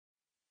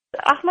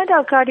Ahmed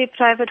Al-Kadi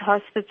Private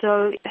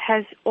Hospital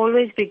has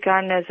always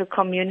begun as a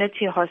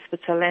community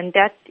hospital, and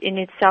that in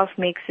itself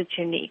makes it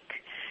unique.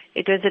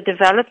 It was a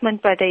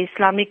development by the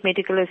Islamic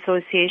Medical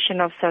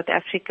Association of South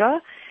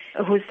Africa,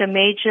 who's the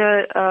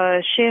major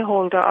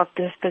shareholder of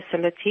this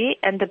facility,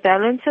 and the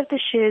balance of the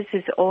shares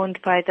is owned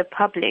by the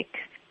public.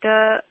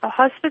 The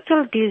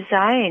hospital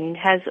design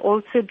has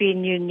also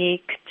been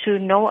unique to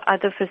no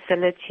other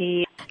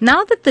facility.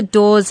 Now that the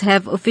doors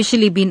have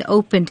officially been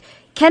opened,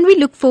 can we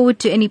look forward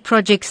to any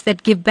projects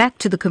that give back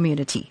to the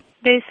community?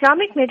 The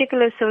Islamic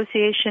Medical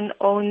Association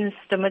owns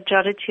the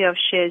majority of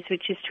shares,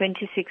 which is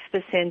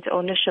 26%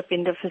 ownership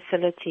in the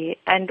facility,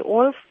 and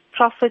all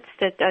profits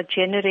that are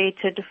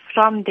generated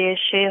from their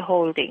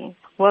shareholding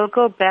will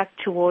go back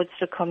towards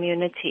the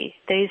community.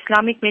 The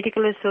Islamic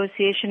Medical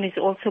Association is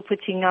also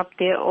putting up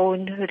their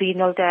own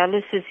renal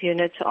dialysis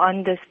unit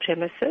on this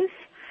premises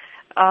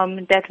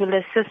that will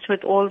assist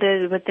with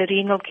the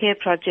renal care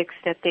projects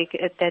that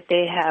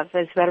they have,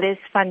 as well as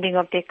funding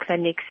of their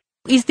clinics.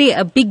 Is there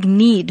a big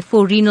need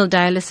for renal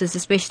dialysis,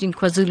 especially in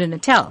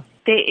KwaZulu-Natal?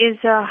 There is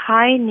a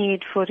high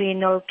need for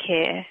renal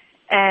care,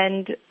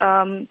 and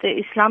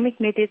the Islamic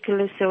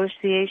Medical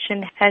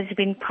Association has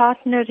been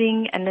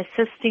partnering and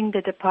assisting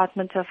the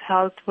Department of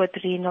Health with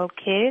renal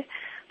care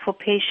for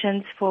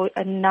patients for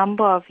a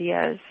number of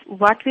years.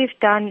 What we've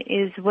done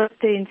is, with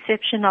the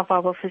inception of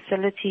our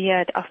facility here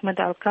at Ahmed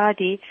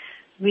Al-Kadi,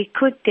 we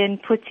could then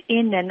put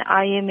in an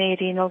IMA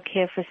renal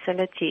care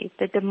facility.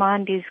 The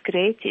demand is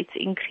great. It's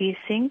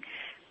increasing.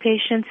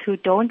 Patients who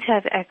don't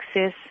have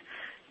access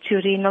to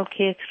renal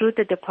care through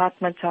the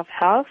Department of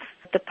Health,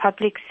 the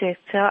public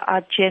sector,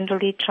 are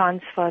generally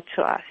transferred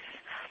to us.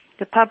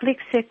 The public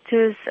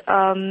sector's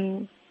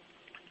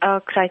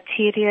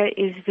criteria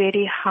is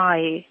very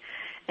high,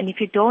 and if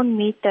you don't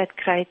meet that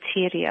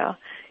criteria,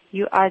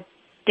 you are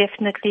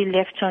definitely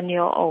left on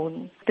your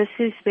own. This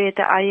is where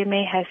the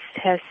IMA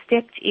has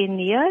stepped in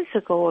years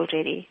ago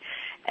already,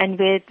 and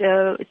where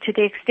to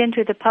the extent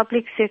where the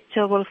public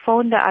sector will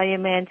phone the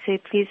IMA and say,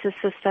 please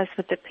assist us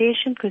with the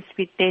patient because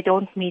they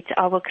don't meet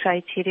our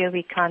criteria,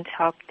 we can't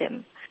help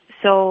them.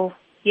 So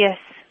yes,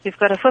 we've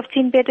got a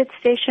 15-bedded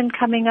station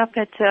coming up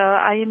at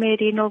IMA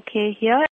Renal Care here.